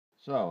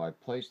So I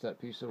placed that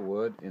piece of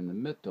wood in the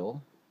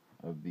middle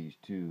of these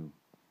two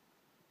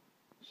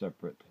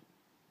separate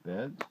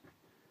beds,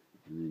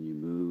 and then you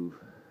move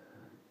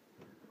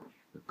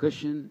the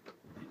cushion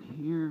in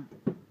here.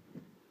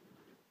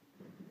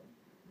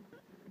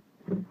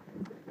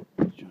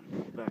 Just trying to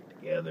put it back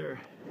together.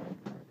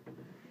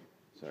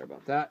 Sorry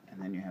about that.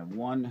 And then you have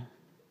one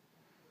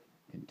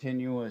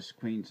continuous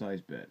queen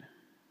size bed.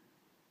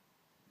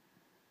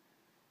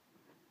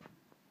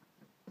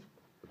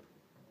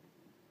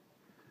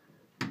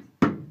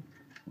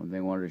 One thing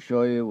I wanted to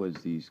show you was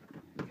these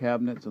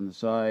cabinets on the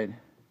side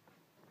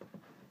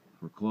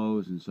for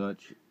clothes and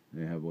such.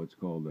 They have what's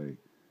called a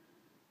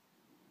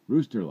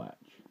rooster latch.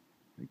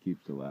 It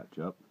keeps the latch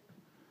up.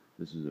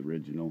 This is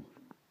original.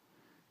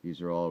 These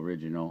are all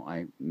original.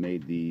 I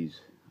made these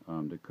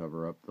to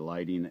cover up the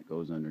lighting that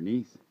goes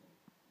underneath.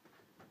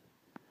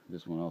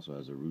 This one also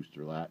has a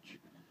rooster latch.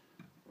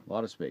 A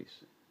lot of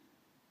space.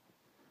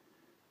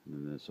 And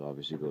then this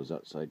obviously goes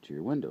outside to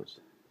your windows.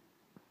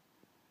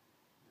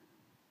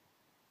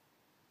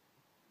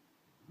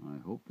 I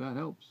hope that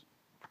helps.